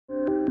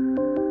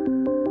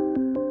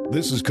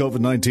This is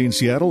COVID-19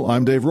 Seattle.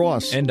 I'm Dave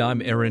Ross. And I'm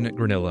Aaron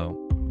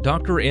Granillo.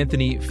 Dr.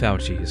 Anthony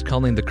Fauci is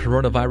calling the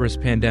coronavirus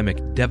pandemic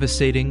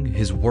devastating,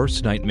 his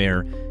worst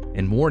nightmare,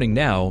 and warning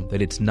now that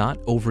it's not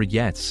over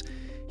yet.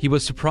 He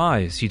was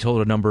surprised, he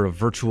told a number of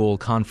virtual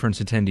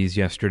conference attendees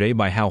yesterday,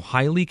 by how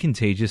highly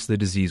contagious the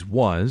disease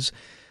was,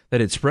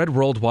 that it spread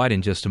worldwide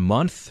in just a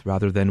month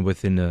rather than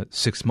within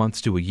 6 months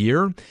to a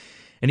year.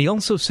 And he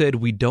also said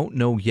we don't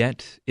know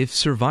yet if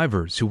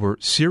survivors who were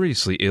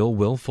seriously ill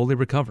will fully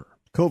recover.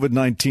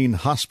 COVID-19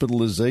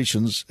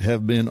 hospitalizations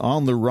have been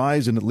on the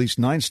rise in at least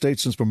 9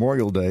 states since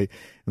Memorial Day,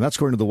 and that's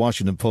according to the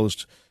Washington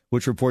Post,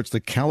 which reports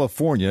that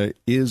California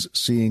is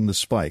seeing the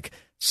spike.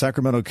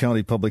 Sacramento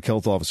County Public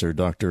Health Officer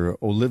Dr.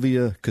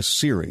 Olivia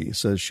Kasiri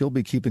says she'll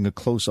be keeping a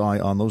close eye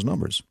on those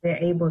numbers. They're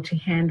able to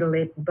handle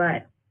it,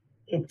 but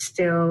it's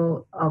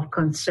still of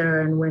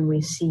concern when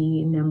we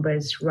see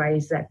numbers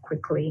rise that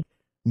quickly.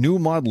 New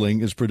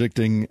modeling is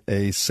predicting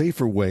a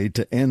safer way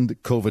to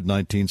end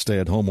COVID-19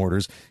 stay-at-home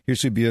orders.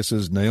 Here's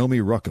CBS's Naomi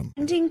Ruckham.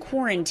 Ending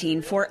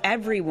quarantine for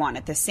everyone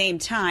at the same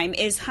time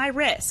is high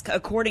risk,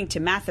 according to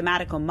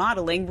mathematical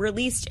modeling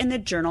released in the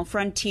journal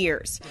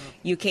Frontiers.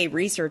 UK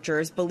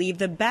researchers believe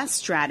the best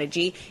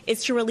strategy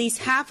is to release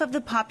half of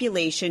the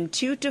population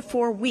 2 to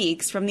 4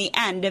 weeks from the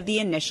end of the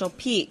initial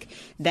peak,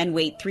 then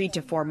wait 3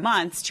 to 4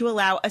 months to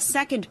allow a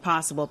second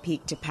possible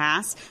peak to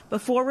pass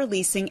before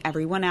releasing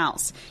everyone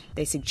else.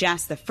 They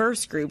suggest the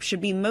first group should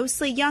be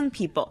mostly young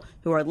people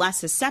who are less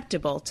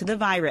susceptible to the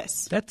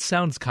virus. That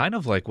sounds kind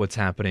of like what's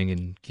happening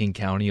in King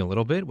County a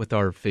little bit with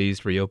our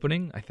phased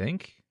reopening, I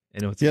think.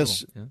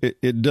 Yes,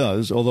 it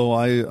does, although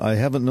I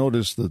haven't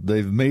noticed that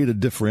they've made a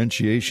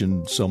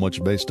differentiation so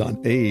much based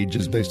on age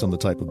as based on the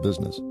type of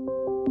business.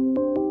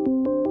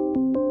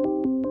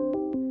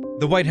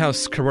 The White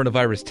House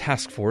Coronavirus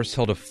Task Force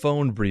held a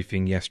phone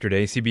briefing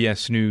yesterday.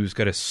 CBS News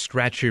got a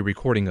scratchy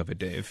recording of it,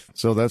 Dave.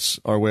 So that's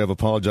our way of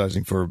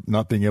apologizing for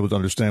not being able to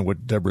understand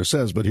what Deborah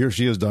says. But here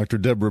she is, Dr.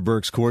 Deborah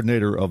Birx,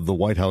 coordinator of the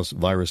White House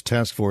Virus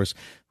Task Force,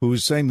 who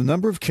is saying the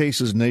number of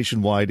cases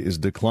nationwide is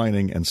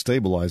declining and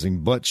stabilizing.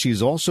 But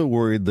she's also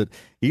worried that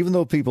even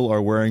though people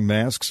are wearing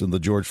masks in the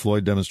George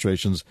Floyd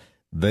demonstrations,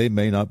 they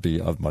may not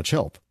be of much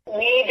help.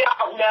 We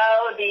don't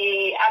know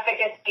the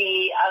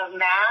efficacy of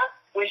masks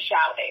with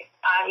shouting.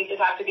 We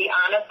just have to be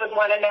honest with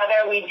one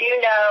another. We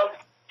do know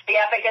the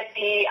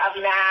efficacy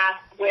of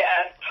masks with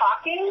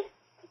talking.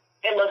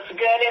 It looks good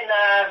in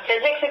the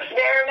physics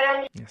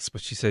experiment. Yes,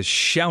 but she says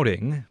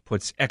shouting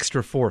puts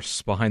extra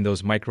force behind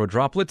those micro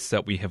droplets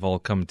that we have all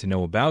come to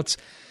know about.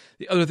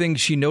 The other thing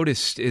she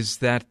noticed is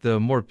that the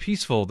more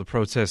peaceful the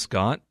protests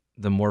got,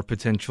 the more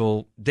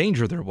potential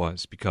danger there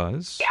was,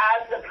 because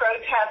as the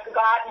protests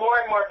got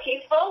more and more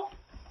peaceful,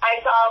 I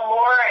saw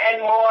more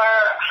and more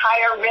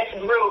higher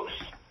risk groups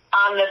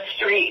on the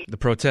street. The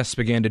protests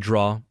began to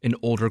draw an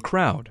older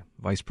crowd.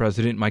 Vice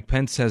President Mike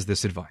Pence has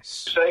this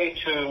advice. Say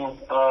to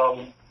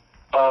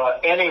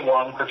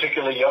anyone,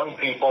 particularly young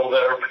people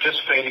that are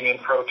participating in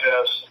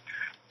protests,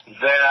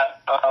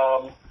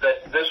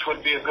 that this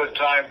would be a good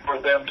time for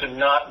them to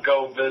not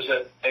go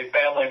visit a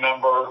family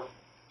member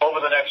over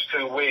the next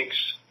 2 weeks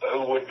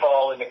who would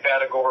fall in the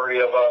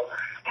category of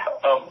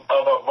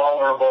a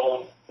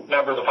vulnerable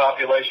member of the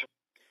population.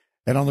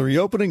 And on the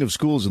reopening of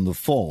schools in the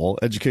fall,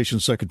 Education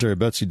Secretary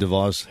Betsy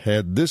DeVos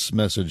had this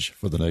message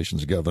for the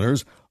nation's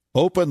governors: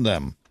 open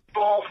them.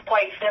 Schools,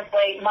 quite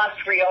simply,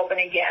 must reopen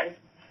again.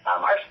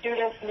 Our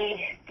students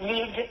need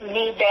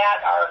that,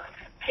 our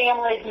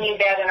families need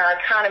that, and our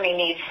economy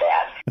needs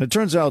that. And it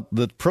turns out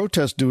that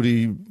protest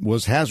duty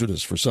was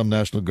hazardous for some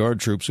National Guard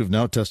troops who've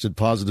now tested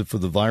positive for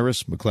the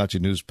virus. McClatchy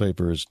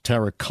Newspaper's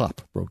Tara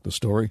Kopp broke the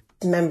story.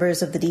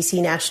 Members of the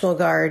D.C. National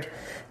Guard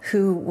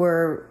who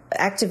were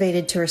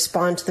activated to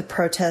respond to the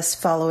protests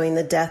following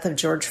the death of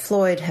George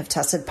Floyd have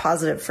tested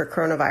positive for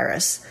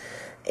coronavirus.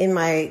 In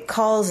my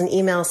calls and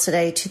emails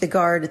today to the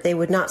Guard, they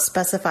would not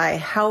specify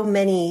how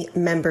many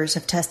members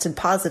have tested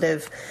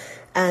positive.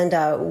 And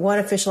one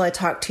official I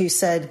talked to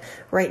said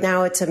right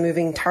now it's a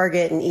moving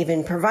target, and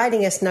even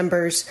providing us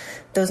numbers,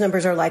 those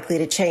numbers are likely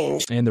to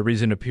change. And the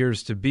reason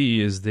appears to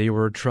be is they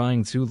were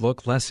trying to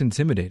look less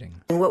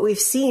intimidating. And what we've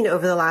seen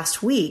over the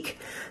last week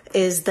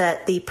is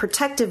that the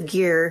protective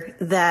gear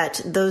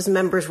that those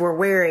members were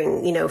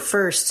wearing,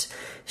 first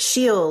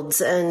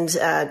shields and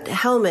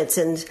helmets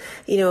and,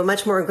 a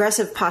much more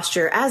aggressive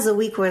posture, as the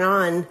week went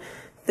on,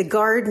 the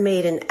Guard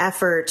made an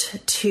effort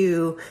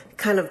to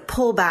kind of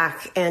pull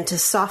back and to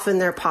soften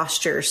their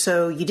posture.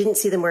 So you didn't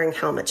see them wearing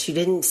helmets. You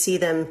didn't see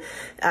them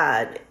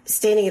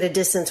standing at a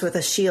distance with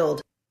a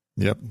shield.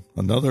 Yep.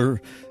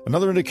 Another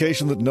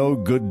indication that no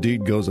good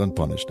deed goes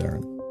unpunished,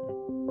 Aaron.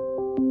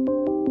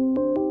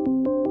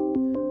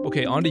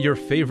 Okay, on to your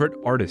favorite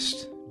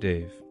artist,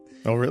 Dave.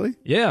 Oh, really?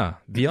 Yeah,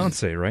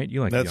 Beyonce, right?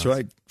 You like That's Beyonce.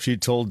 right. She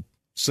told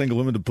single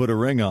women to put a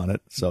ring on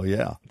it, so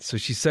yeah. So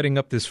she's setting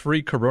up this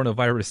free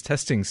coronavirus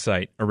testing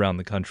site around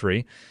the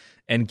country,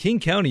 and King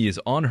County is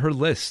on her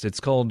list. It's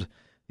called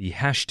the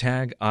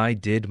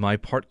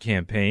 #IDidMyPart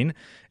campaign.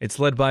 It's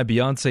led by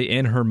Beyonce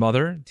and her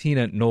mother,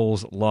 Tina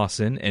Knowles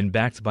Lawson, and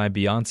backed by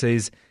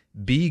Beyonce's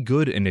Be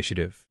Good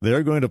initiative.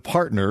 They're going to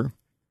partner.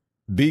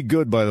 Be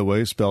Good, by the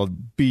way,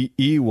 spelled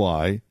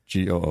Beygood.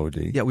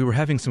 Yeah, we were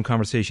having some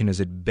conversation. Is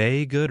it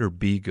Bay Good or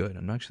Be Good?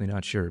 I'm actually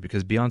not sure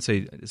because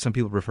Beyonce, some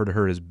people refer to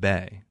her as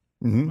Bay.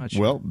 Mm-hmm.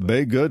 Sure, well,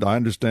 Bay Good, I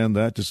understand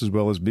that just as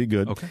well as Be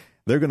Good. Okay.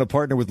 They're going to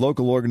partner with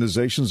local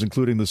organizations,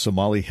 including the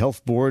Somali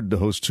Health Board, to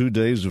host 2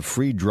 days of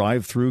free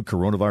drive-through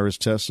coronavirus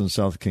tests in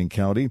South King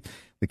County.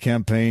 The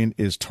campaign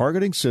is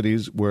targeting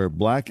cities where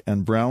black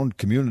and brown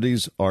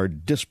communities are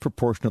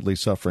disproportionately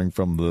suffering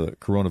from the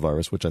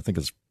coronavirus, which I think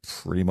is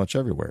pretty much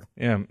everywhere.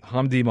 Yeah,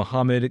 Hamdi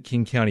Mohammed,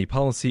 King County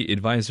Policy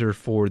Advisor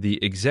for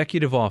the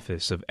Executive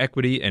Office of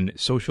Equity and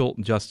Social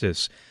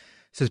Justice,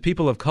 says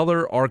people of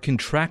color are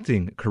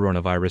contracting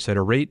coronavirus at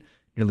a rate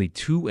nearly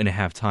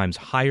 2.5 times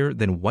higher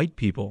than white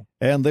people.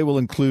 And they will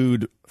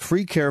include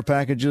free care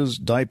packages,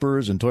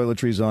 diapers, and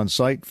toiletries on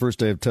site. First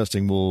day of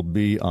testing will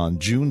be on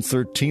June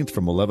 13th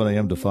from 11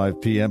 a.m. to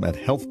 5 p.m. at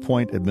Health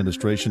Point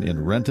Administration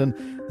in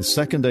Renton. The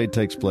second day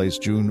takes place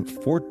June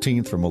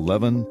 14th from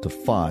 11 to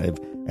 5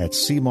 at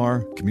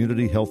CMAR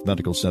Community Health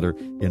Medical Center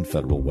in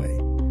Federal Way.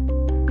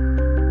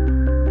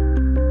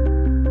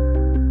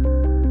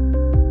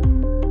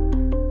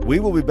 We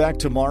will be back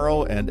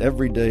tomorrow and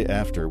every day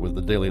after with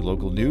the daily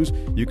local news.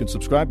 You can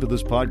subscribe to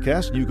this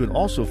podcast. You can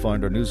also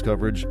find our news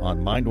coverage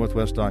on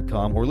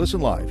mynorthwest.com or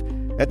listen live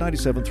at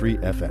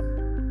 97.3 FM.